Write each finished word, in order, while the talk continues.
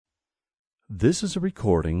This is a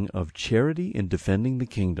recording of Charity in Defending the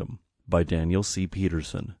Kingdom by Daniel C.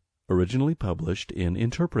 Peterson, originally published in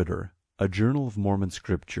Interpreter, a Journal of Mormon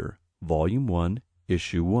Scripture, Volume 1,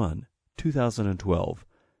 Issue 1, 2012,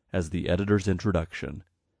 as the editor's introduction.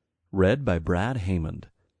 Read by Brad Haymond.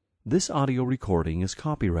 This audio recording is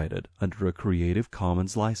copyrighted under a Creative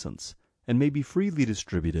Commons license and may be freely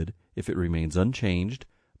distributed if it remains unchanged,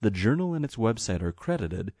 the journal and its website are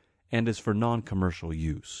credited, and is for non-commercial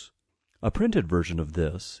use. A printed version of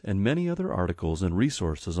this and many other articles and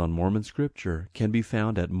resources on Mormon Scripture can be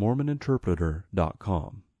found at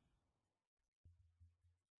mormoninterpreter.com.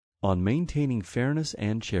 On maintaining fairness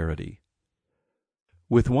and charity.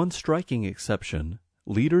 With one striking exception,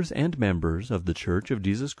 leaders and members of the Church of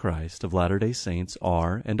Jesus Christ of Latter-day Saints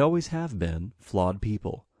are, and always have been, flawed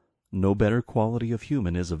people. No better quality of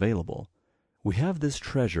human is available. We have this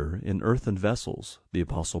treasure in earthen vessels, the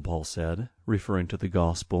Apostle Paul said, referring to the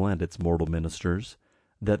gospel and its mortal ministers,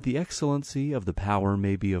 that the excellency of the power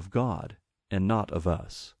may be of God, and not of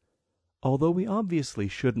us. Although we obviously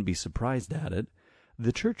shouldn't be surprised at it,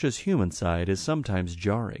 the Church's human side is sometimes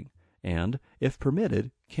jarring, and, if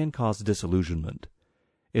permitted, can cause disillusionment.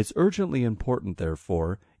 It's urgently important,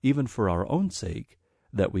 therefore, even for our own sake,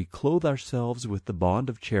 that we clothe ourselves with the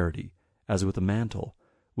bond of charity, as with a mantle,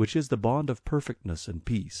 which is the bond of perfectness and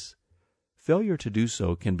peace. Failure to do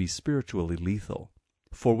so can be spiritually lethal.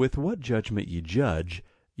 For with what judgment ye judge,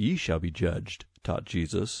 ye shall be judged, taught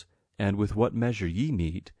Jesus, and with what measure ye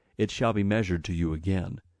mete, it shall be measured to you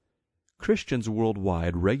again. Christians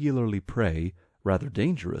worldwide regularly pray, rather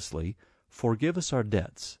dangerously, forgive us our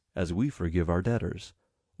debts, as we forgive our debtors.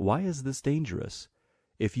 Why is this dangerous?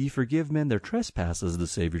 If ye forgive men their trespasses, the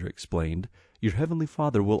Savior explained, your heavenly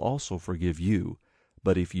Father will also forgive you.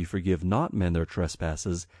 But if ye forgive not men their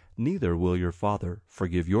trespasses, neither will your Father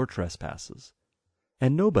forgive your trespasses.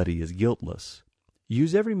 And nobody is guiltless.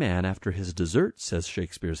 Use every man after his desert, says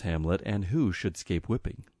Shakespeare's Hamlet, and who should scape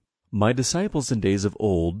whipping? My disciples in days of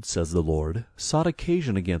old, says the Lord, sought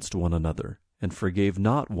occasion against one another, and forgave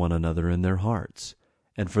not one another in their hearts.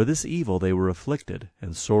 And for this evil they were afflicted,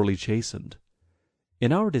 and sorely chastened.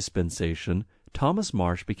 In our dispensation, Thomas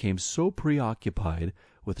Marsh became so preoccupied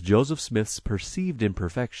with Joseph Smith's perceived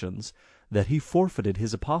imperfections that he forfeited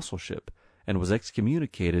his apostleship and was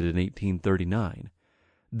excommunicated in 1839.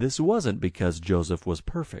 This wasn't because Joseph was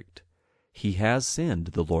perfect. He has sinned,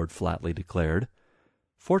 the Lord flatly declared.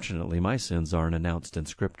 Fortunately, my sins aren't announced in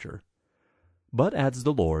Scripture. But, adds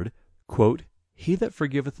the Lord, quote, he that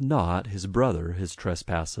forgiveth not his brother his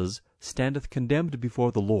trespasses standeth condemned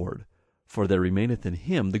before the Lord, for there remaineth in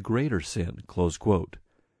him the greater sin. Close quote.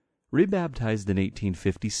 Rebaptized in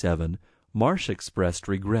 1857, Marsh expressed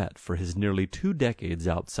regret for his nearly 2 decades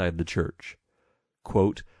outside the church.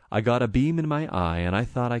 Quote, I got a beam in my eye, and I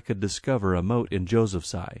thought I could discover a mote in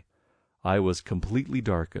Joseph's eye. I was completely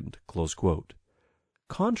darkened. Close quote.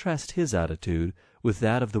 Contrast his attitude with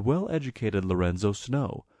that of the well-educated Lorenzo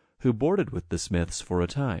Snow, who boarded with the Smiths for a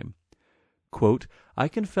time. Quote, I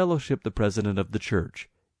can fellowship the president of the church,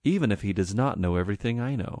 even if he does not know everything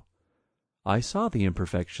I know. I saw the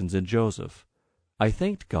imperfections in Joseph. I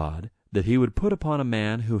thanked God that he would put upon a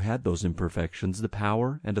man who had those imperfections the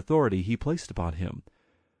power and authority he placed upon him.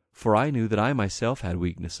 For I knew that I myself had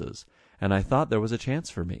weaknesses, and I thought there was a chance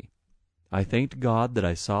for me. I thanked God that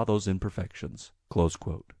I saw those imperfections. Close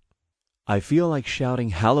quote. I feel like shouting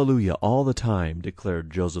hallelujah all the time, declared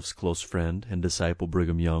Joseph's close friend and disciple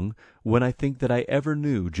Brigham Young, when I think that I ever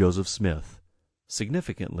knew Joseph Smith.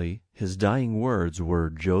 Significantly, his dying words were,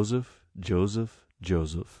 Joseph, Joseph,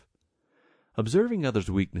 Joseph. Observing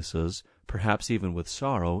others' weaknesses, perhaps even with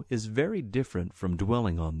sorrow, is very different from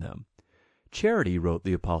dwelling on them. Charity, wrote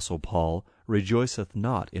the Apostle Paul, rejoiceth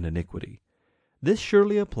not in iniquity. This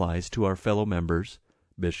surely applies to our fellow members,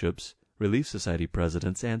 bishops, Relief Society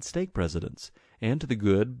presidents, and stake presidents, and to the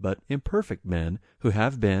good but imperfect men who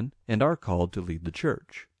have been and are called to lead the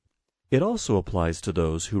church. It also applies to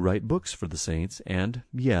those who write books for the saints, and,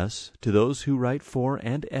 yes, to those who write for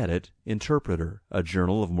and edit Interpreter, a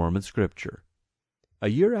Journal of Mormon Scripture. A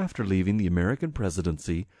year after leaving the American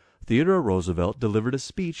presidency, Theodore Roosevelt delivered a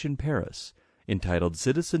speech in Paris, entitled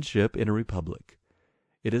Citizenship in a Republic.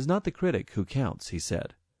 It is not the critic who counts, he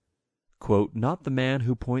said. Quote, not the man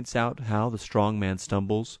who points out how the strong man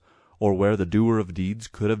stumbles, or where the doer of deeds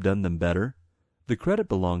could have done them better. The credit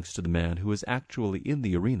belongs to the man who is actually in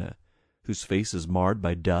the arena, whose face is marred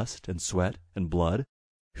by dust and sweat and blood,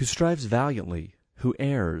 who strives valiantly, who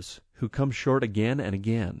errs, who comes short again and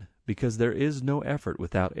again, because there is no effort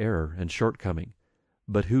without error and shortcoming,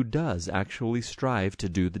 but who does actually strive to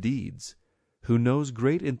do the deeds, who knows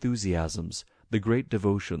great enthusiasms, the great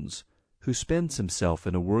devotions, who spends himself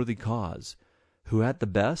in a worthy cause, who at the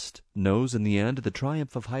best knows in the end the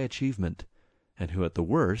triumph of high achievement, and who at the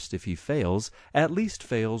worst, if he fails, at least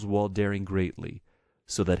fails while daring greatly,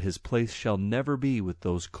 so that his place shall never be with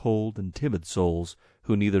those cold and timid souls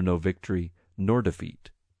who neither know victory nor defeat."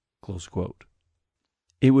 Close quote.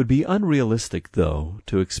 It would be unrealistic, though,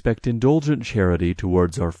 to expect indulgent charity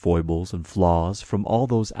towards our foibles and flaws from all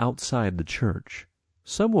those outside the Church.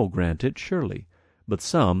 Some will grant it, surely, but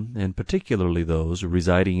some, and particularly those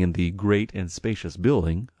residing in the great and spacious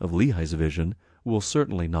building of Lehi's vision, will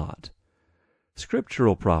certainly not.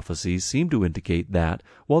 Scriptural prophecies seem to indicate that,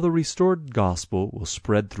 while the restored gospel will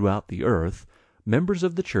spread throughout the earth, members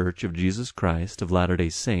of the Church of Jesus Christ of Latter-day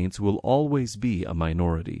Saints will always be a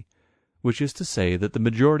minority, which is to say that the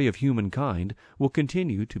majority of humankind will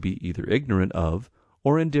continue to be either ignorant of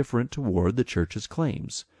or indifferent toward the Church's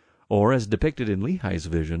claims, or, as depicted in Lehi's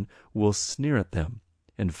vision, will sneer at them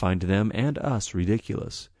and find them and us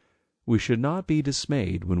ridiculous. We should not be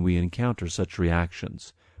dismayed when we encounter such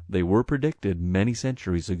reactions. They were predicted many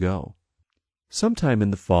centuries ago. Sometime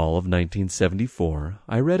in the fall of 1974,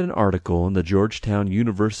 I read an article in the Georgetown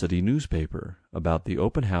University newspaper about the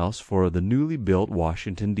open house for the newly built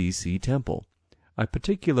Washington, D.C. temple. I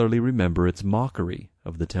particularly remember its mockery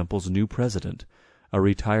of the temple's new president, a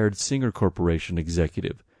retired Singer Corporation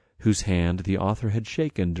executive, whose hand the author had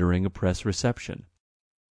shaken during a press reception.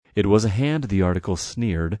 It was a hand, the article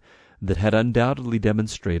sneered, that had undoubtedly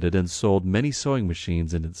demonstrated and sold many sewing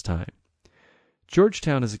machines in its time.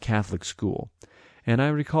 Georgetown is a Catholic school, and I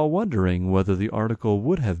recall wondering whether the article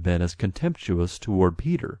would have been as contemptuous toward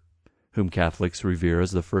Peter, whom Catholics revere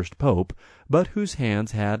as the first pope, but whose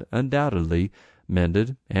hands had undoubtedly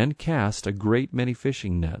mended and cast a great many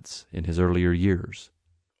fishing nets in his earlier years.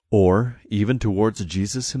 Or even towards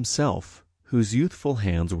Jesus himself, whose youthful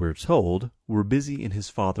hands, we're told, were busy in his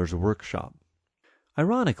Father's workshop.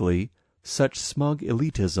 Ironically, such smug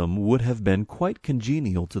elitism would have been quite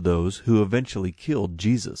congenial to those who eventually killed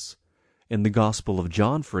Jesus. In the Gospel of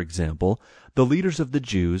John, for example, the leaders of the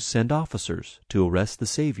Jews send officers to arrest the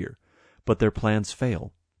Savior, but their plans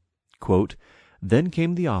fail. Quote, "Then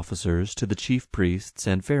came the officers to the chief priests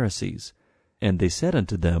and Pharisees, and they said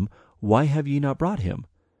unto them, Why have ye not brought him?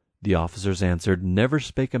 The officers answered, Never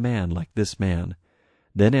spake a man like this man.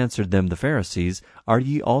 Then answered them the Pharisees, Are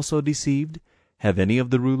ye also deceived? Have any of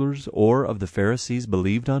the rulers or of the Pharisees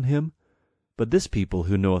believed on him? But this people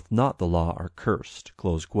who knoweth not the law are cursed."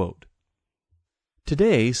 Close quote.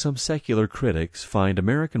 Today, some secular critics find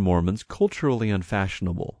American Mormons culturally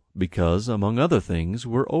unfashionable because, among other things,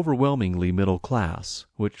 we're overwhelmingly middle class,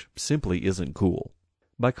 which simply isn't cool.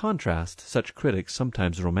 By contrast, such critics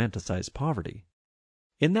sometimes romanticize poverty.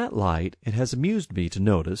 In that light, it has amused me to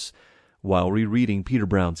notice, while rereading Peter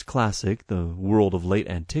Brown's classic, The World of Late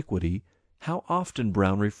Antiquity, how often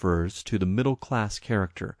Brown refers to the middle-class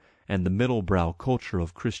character and the middle-brow culture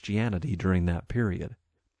of Christianity during that period.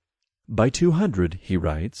 By 200, he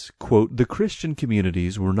writes, quote, "The Christian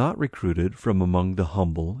communities were not recruited from among the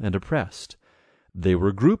humble and oppressed. They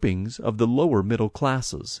were groupings of the lower middle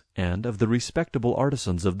classes and of the respectable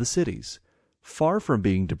artisans of the cities. Far from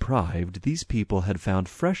being deprived, these people had found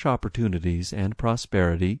fresh opportunities and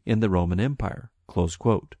prosperity in the Roman Empire." Close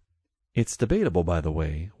quote. It's debatable, by the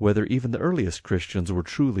way, whether even the earliest Christians were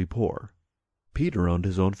truly poor. Peter owned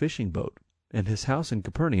his own fishing boat, and his house in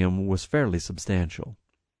Capernaum was fairly substantial.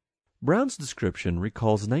 Brown's description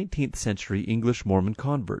recalls 19th century English Mormon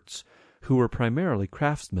converts, who were primarily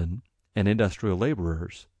craftsmen and industrial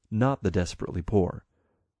laborers, not the desperately poor.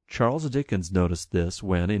 Charles Dickens noticed this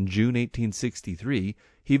when, in June 1863,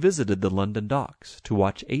 he visited the London docks to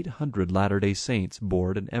watch 800 Latter-day Saints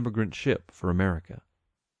board an emigrant ship for America.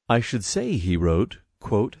 "I should say," he wrote,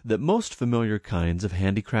 quote, "that most familiar kinds of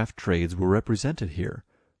handicraft trades were represented here.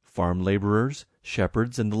 Farm laborers,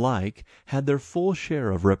 shepherds, and the like had their full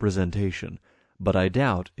share of representation, but I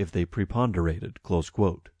doubt if they preponderated." Close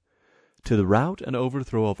quote. "To the rout and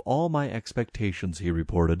overthrow of all my expectations," he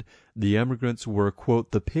reported, "the emigrants were,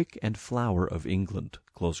 quote, the pick and flower of England."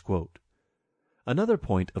 Close quote. Another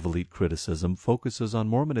point of elite criticism focuses on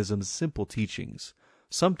Mormonism's simple teachings,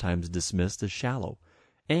 sometimes dismissed as shallow,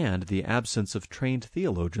 and the absence of trained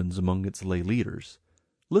theologians among its lay leaders.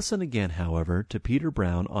 Listen again, however, to Peter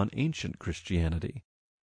Brown on ancient Christianity.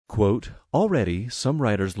 Quote, "Already some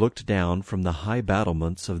writers looked down from the high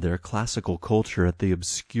battlements of their classical culture at the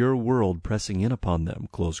obscure world pressing in upon them."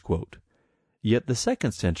 Close quote. Yet the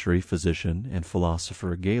 2nd century physician and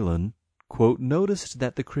philosopher Galen, quote, "noticed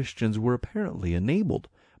that the Christians were apparently enabled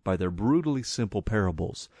by their brutally simple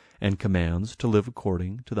parables and commands to live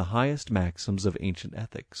according to the highest maxims of ancient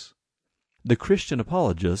ethics. The Christian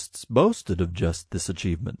apologists boasted of just this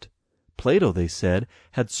achievement. Plato, they said,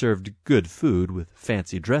 had served good food with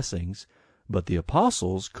fancy dressings, but the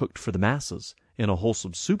apostles cooked for the masses in a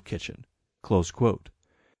wholesome soup kitchen. Close quote.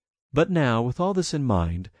 But now, with all this in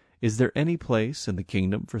mind, is there any place in the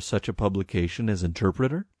kingdom for such a publication as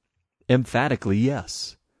Interpreter? Emphatically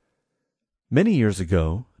yes. Many years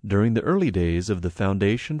ago, during the early days of the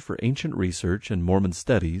Foundation for Ancient Research and Mormon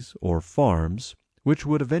Studies, or FARMS, which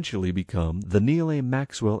would eventually become the Neal A.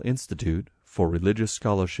 Maxwell Institute for Religious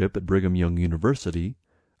Scholarship at Brigham Young University,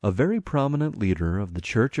 a very prominent leader of the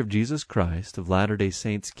Church of Jesus Christ of Latter-day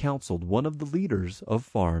Saints counseled one of the leaders of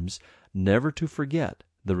FARMS never to forget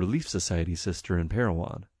the Relief Society sister in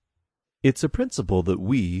Parowan. It's a principle that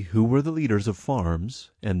we, who were the leaders of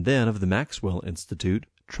FARMS, and then of the Maxwell Institute,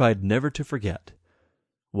 tried never to forget.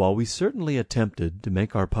 While we certainly attempted to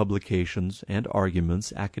make our publications and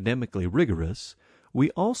arguments academically rigorous, we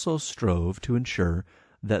also strove to ensure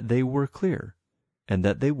that they were clear, and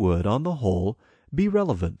that they would, on the whole, be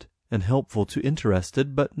relevant and helpful to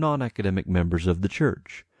interested but non-academic members of the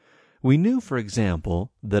Church. We knew, for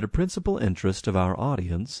example, that a principal interest of our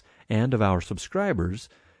audience and of our subscribers,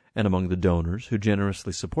 and among the donors who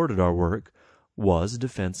generously supported our work, was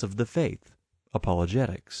defense of the faith,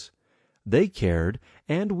 apologetics. They cared,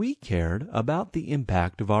 and we cared, about the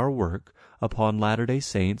impact of our work upon Latter-day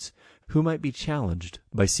Saints who might be challenged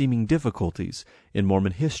by seeming difficulties in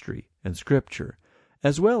Mormon history and Scripture,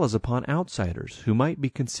 as well as upon outsiders who might be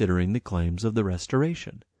considering the claims of the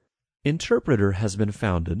Restoration. Interpreter has been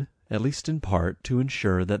founded, at least in part, to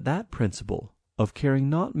ensure that that principle of caring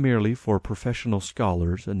not merely for professional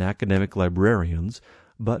scholars and academic librarians,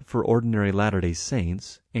 but for ordinary Latter-day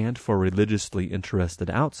Saints and for religiously interested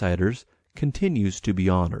outsiders, continues to be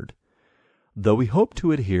honored. Though we hope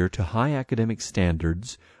to adhere to high academic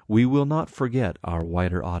standards, we will not forget our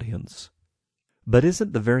wider audience. But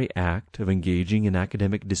isn't the very act of engaging in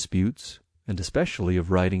academic disputes, and especially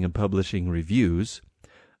of writing and publishing reviews,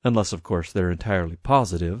 unless of course they're entirely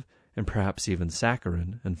positive, and perhaps even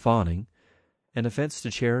saccharine and fawning, an offense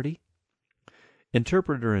to charity?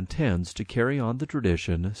 Interpreter intends to carry on the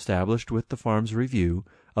tradition established with the Farms Review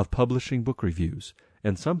of publishing book reviews,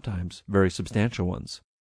 and sometimes very substantial ones.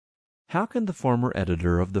 How can the former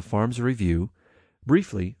editor of the Farms Review,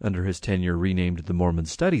 briefly under his tenure renamed the Mormon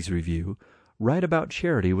Studies Review, write about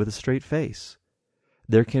charity with a straight face?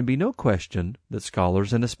 There can be no question that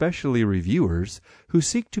scholars, and especially reviewers, who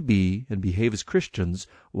seek to be and behave as Christians,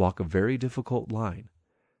 walk a very difficult line.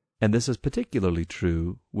 And this is particularly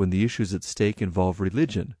true when the issues at stake involve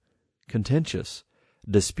religion, contentious,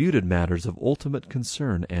 disputed matters of ultimate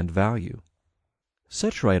concern and value.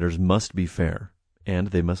 Such writers must be fair, and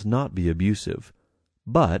they must not be abusive,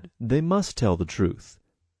 but they must tell the truth.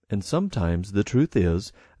 And sometimes the truth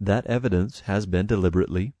is that evidence has been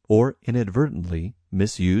deliberately or inadvertently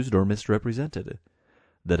misused or misrepresented,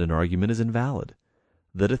 that an argument is invalid,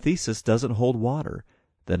 that a thesis doesn't hold water,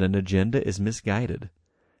 that an agenda is misguided,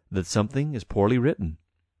 that something is poorly written.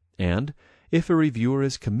 And if a reviewer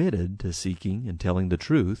is committed to seeking and telling the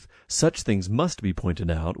truth, such things must be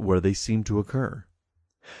pointed out where they seem to occur.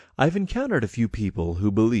 I've encountered a few people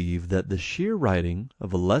who believe that the sheer writing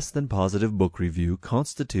of a less than positive book review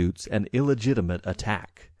constitutes an illegitimate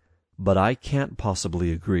attack, but I can't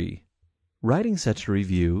possibly agree. Writing such a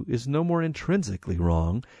review is no more intrinsically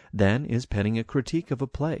wrong than is penning a critique of a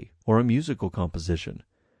play or a musical composition,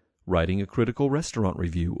 writing a critical restaurant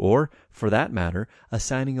review, or, for that matter,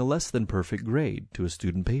 assigning a less than perfect grade to a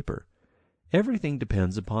student paper. Everything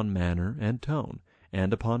depends upon manner and tone,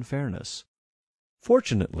 and upon fairness.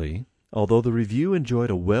 Fortunately, although the review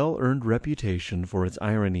enjoyed a well-earned reputation for its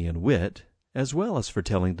irony and wit, as well as for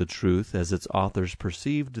telling the truth as its authors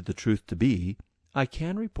perceived the truth to be, I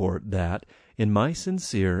can report that, in my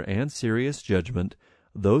sincere and serious judgment,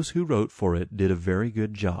 those who wrote for it did a very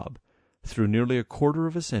good job, through nearly a quarter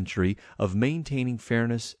of a century, of maintaining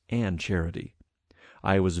fairness and charity.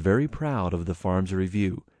 I was very proud of the Farms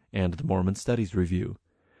Review and the Mormon Studies Review.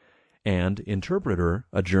 And Interpreter,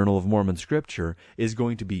 a Journal of Mormon Scripture, is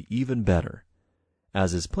going to be even better.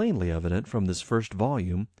 As is plainly evident from this first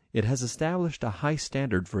volume, it has established a high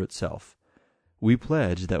standard for itself. We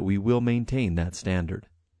pledge that we will maintain that standard.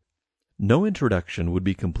 No introduction would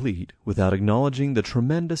be complete without acknowledging the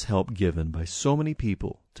tremendous help given by so many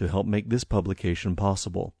people to help make this publication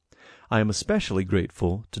possible. I am especially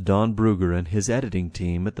grateful to Don Brugger and his editing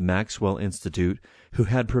team at the Maxwell Institute, who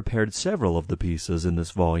had prepared several of the pieces in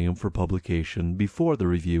this volume for publication before the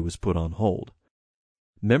review was put on hold.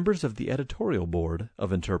 Members of the editorial board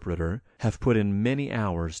of Interpreter have put in many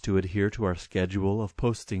hours to adhere to our schedule of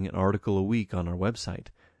posting an article a week on our website,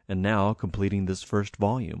 and now completing this first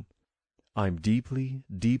volume. I'm deeply,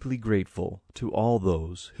 deeply grateful to all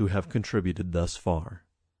those who have contributed thus far.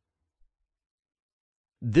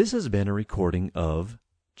 This has been a recording of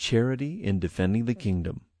Charity in Defending the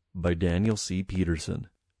Kingdom by Daniel C. Peterson,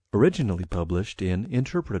 originally published in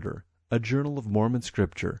Interpreter, a Journal of Mormon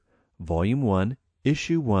Scripture, Volume 1,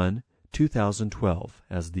 Issue 1, 2012,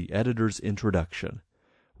 as the editor's introduction.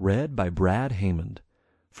 Read by Brad Haymond.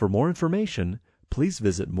 For more information, please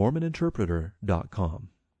visit MormonInterpreter.com.